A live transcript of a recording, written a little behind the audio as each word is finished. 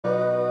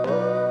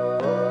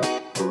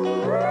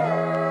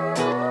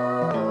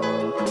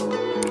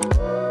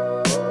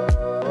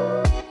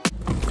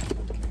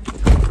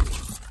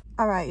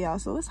y'all.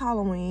 So it's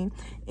Halloween,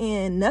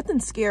 and nothing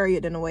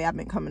scarier than the way I've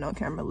been coming on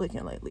camera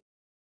looking lately.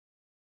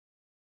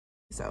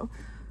 So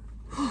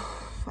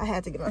I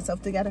had to get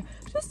myself together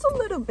just a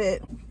little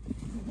bit.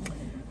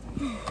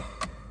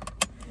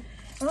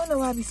 I don't know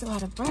why I be so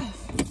out of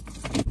breath.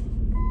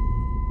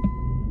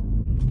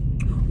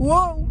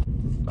 Whoa!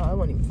 Oh, I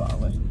won't even fall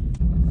away.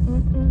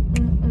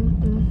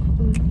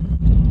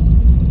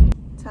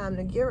 Time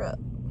to gear up.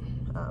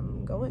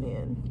 I'm going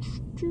in.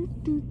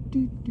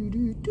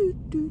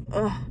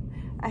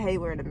 I hate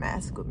wearing a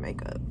mask with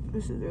makeup.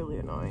 This is really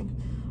annoying.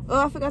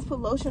 Oh, I forgot to put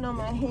lotion on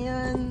my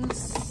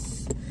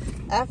hands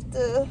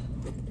after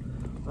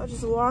I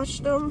just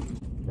washed them.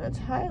 That's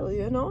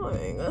highly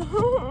annoying.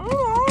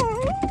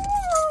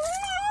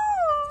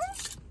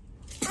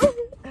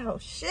 Oh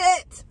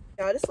shit!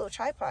 Y'all, this little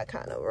tripod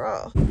kind of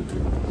raw.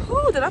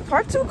 Ooh, did I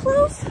park too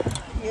close?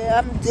 Yeah,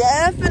 I'm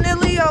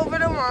definitely over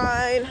the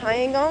line. I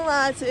ain't gonna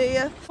lie to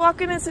you.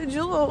 Walking into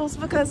Jewels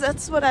because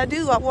that's what I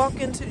do. I walk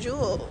into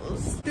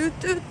Jewels.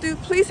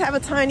 Please have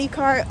a tiny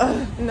cart.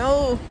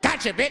 No.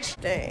 Gotcha, bitch.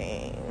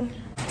 Dang.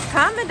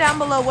 Comment down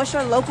below, what's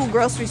your local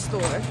grocery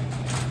store?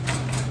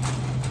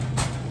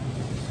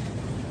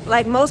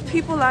 Like, most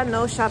people I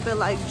know shop at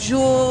like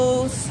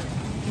Jewels,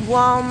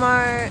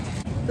 Walmart.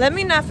 Let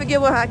me not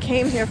forget what I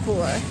came here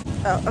for.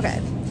 Oh, okay.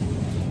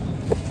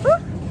 Whew.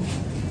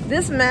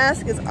 This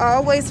mask is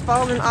always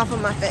falling off of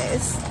my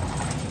face.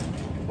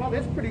 Wow,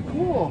 that's pretty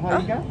cool. How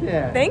you got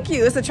that? Thank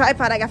you. It's a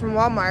tripod I got from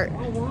Walmart.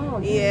 Oh, wow.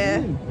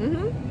 Yeah.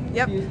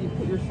 Yep. You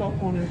put your cell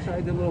phone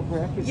inside the little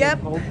bracket.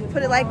 Yep.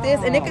 Put it like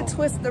this, and it could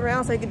twist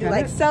around so you can do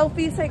like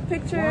selfies, take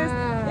pictures.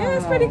 Wow. Yeah,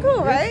 it's pretty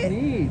cool, right? That's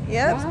neat.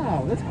 Yep.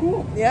 Wow, that's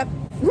cool. Yep.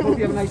 Hope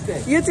you have a nice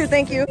day. You too.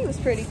 Thank you. It was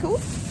pretty cool.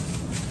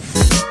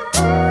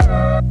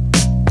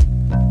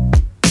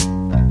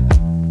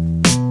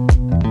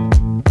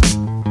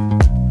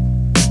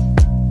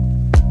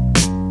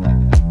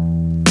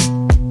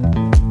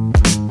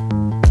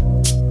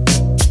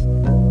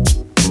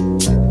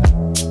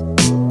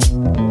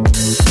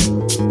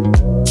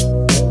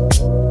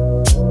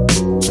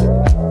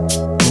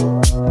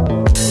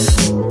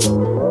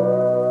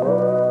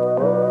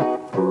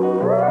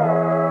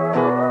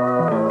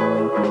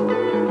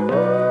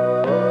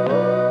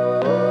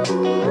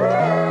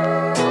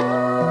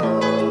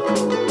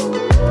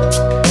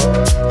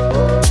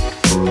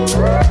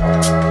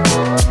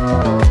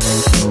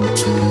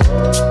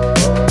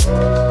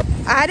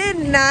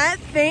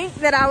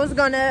 That I was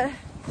gonna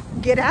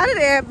get out of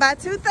there by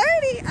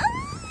 2:30.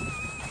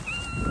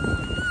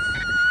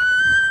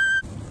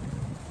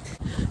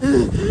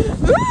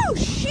 Ooh,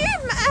 shit,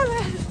 oh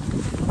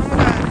my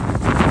God.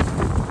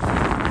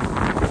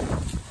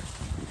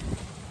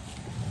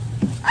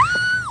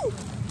 Oh!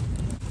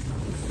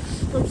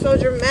 I'm so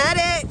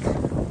dramatic.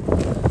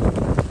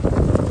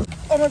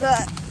 Oh my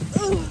God.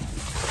 Ooh.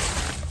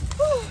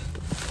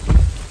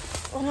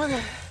 Oh my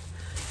God.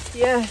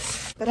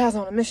 Yes, but I was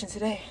on a mission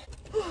today.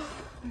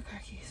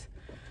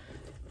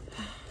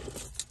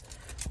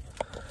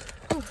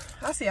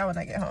 I'll see y'all when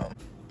I get home.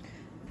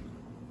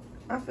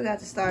 I forgot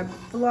to start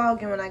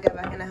vlogging when I got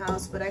back in the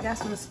house, but I got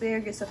some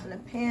asparagus up in the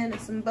pan and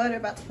some butter.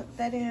 About to put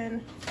that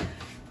in.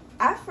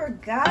 I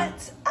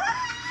forgot.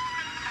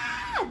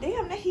 Ah!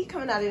 Damn, that heat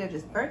coming out of there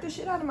just burnt the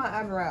shit out of my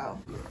eyebrow.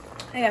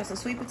 I got some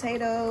sweet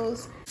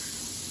potatoes.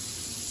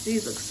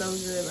 These look so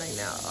good right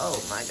now.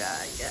 Oh my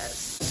God,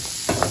 yes.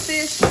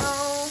 Fish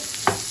roll.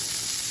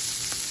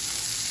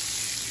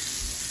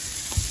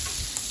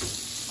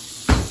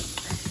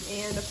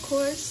 And of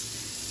course,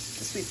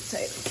 sweet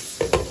potatoes.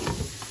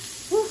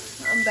 Whew,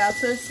 I'm about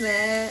to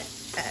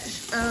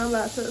smash. I'm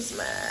about to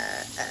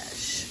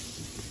smash.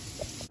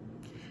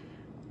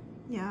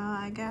 Y'all,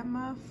 I got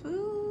my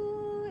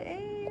food.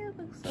 Hey, it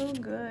looks so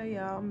good,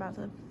 y'all. I'm about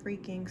to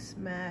freaking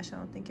smash. I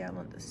don't think y'all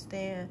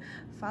understand.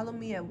 Follow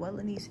me at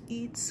WHOPPER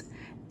Eats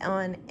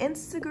on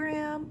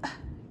Instagram.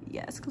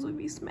 Yes, because we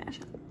be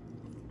smashing.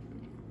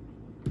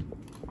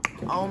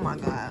 Oh my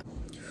God.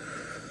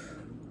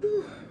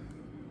 Whew.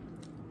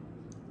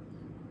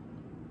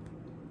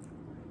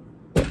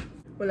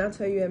 When I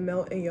tell you it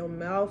melt in your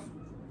mouth.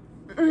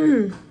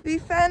 We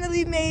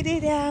finally made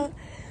it out.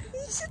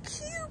 You're so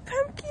cute,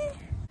 pumpkin.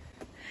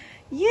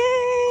 Yeah.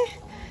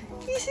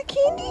 You so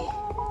candy.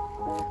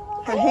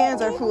 Her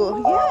hands are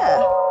full.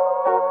 Yeah.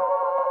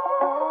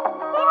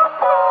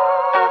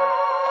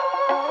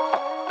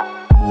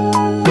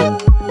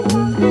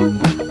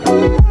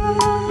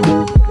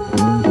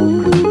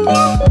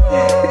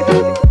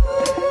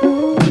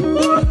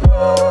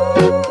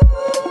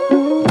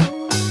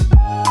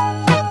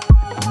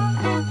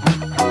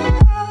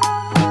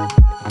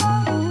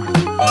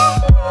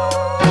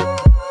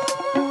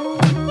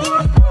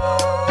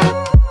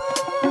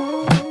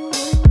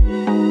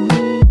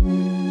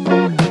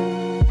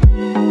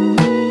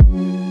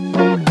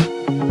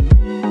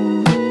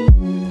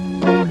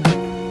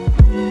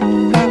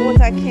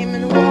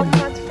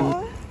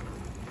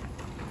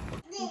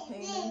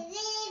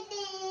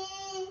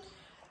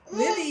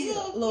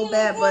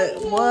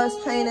 But was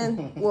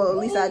painting. Well, at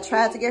least I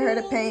tried to get her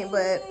to paint,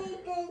 but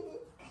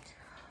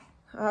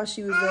All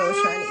she was doing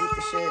was trying to eat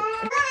the shit.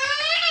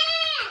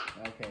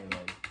 Okay,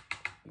 lady.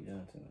 You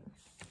done too much.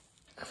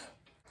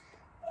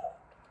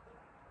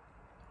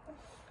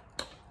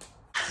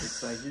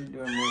 Looks like you're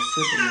doing more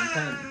sipping than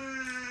painting.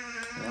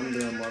 I'm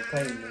doing more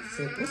painting than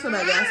sipping. This one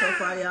I got so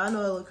far, y'all. I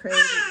know it look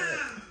crazy, but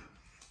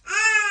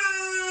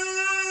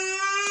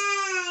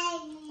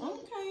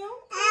okay.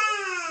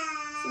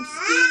 Some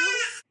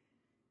skills.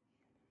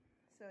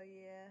 So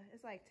yeah,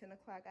 it's like 10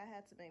 o'clock. I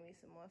had to make me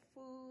some more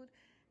food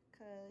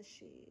because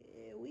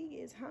shit, we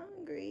is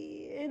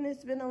hungry and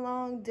it's been a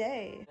long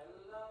day.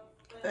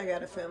 I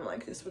gotta film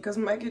like this because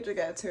my kitchen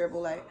got a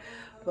terrible light,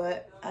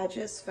 but I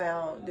just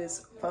found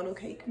this funnel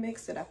cake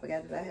mix that I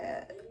forgot that I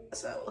had.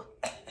 So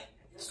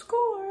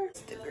score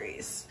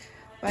degrees.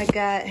 I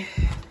got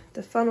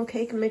the funnel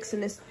cake mix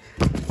in this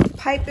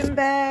piping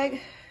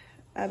bag.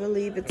 I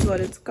believe it's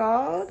what it's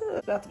called.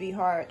 It's about to be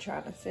hard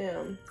trying to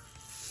film.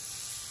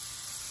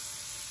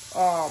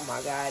 Oh my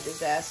God,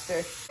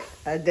 disaster.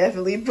 I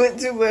definitely put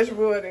too much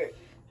water.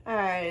 All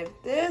right,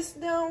 if this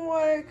don't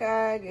work,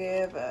 I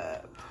give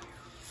up.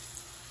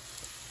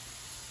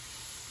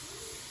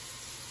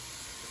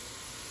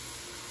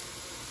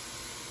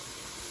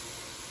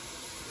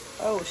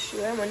 Oh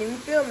shoot, I wasn't even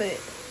filming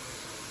it.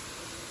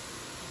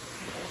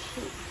 Oh,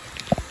 shoot.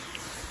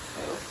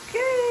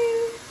 Okay.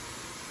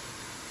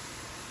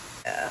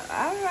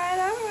 All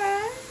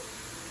right.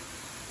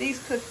 These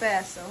cook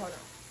fast, so hold on.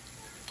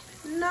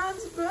 Not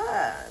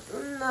bad.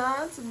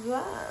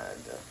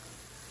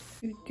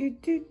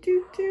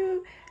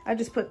 I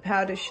just put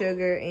powdered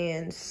sugar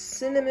and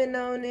cinnamon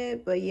on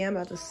it, but yeah, I'm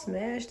about to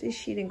smash this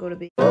shit and go to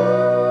bed.